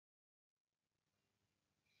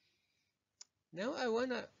Now I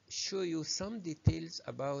want to show you some details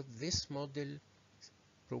about this model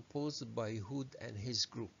proposed by Hood and his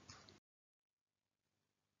group.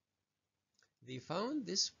 They found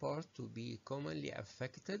this part to be commonly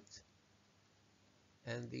affected,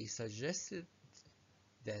 and they suggested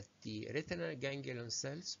that the retinal ganglion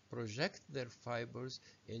cells project their fibers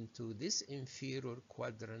into this inferior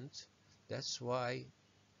quadrant. That's why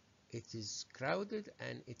it is crowded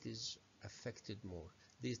and it is affected more.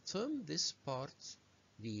 They term this part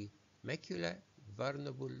the macula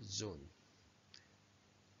vulnerable zone.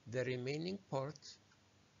 The remaining part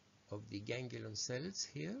of the ganglion cells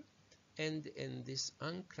here and in this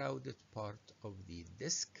uncrowded part of the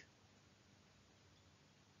disc.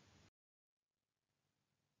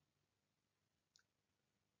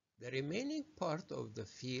 The remaining part of the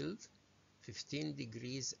field, 15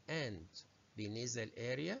 degrees and the nasal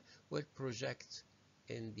area, will project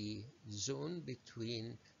in the zone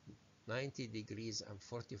between 90 degrees and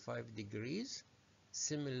 45 degrees.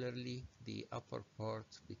 Similarly, the upper part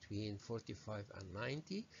between 45 and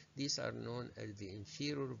 90. These are known as the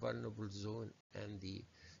inferior vulnerable zone and the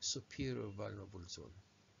superior vulnerable zone.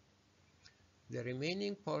 The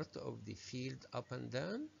remaining part of the field up and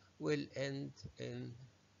down will end in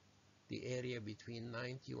the area between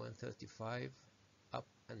 90 and 135 up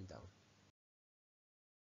and down.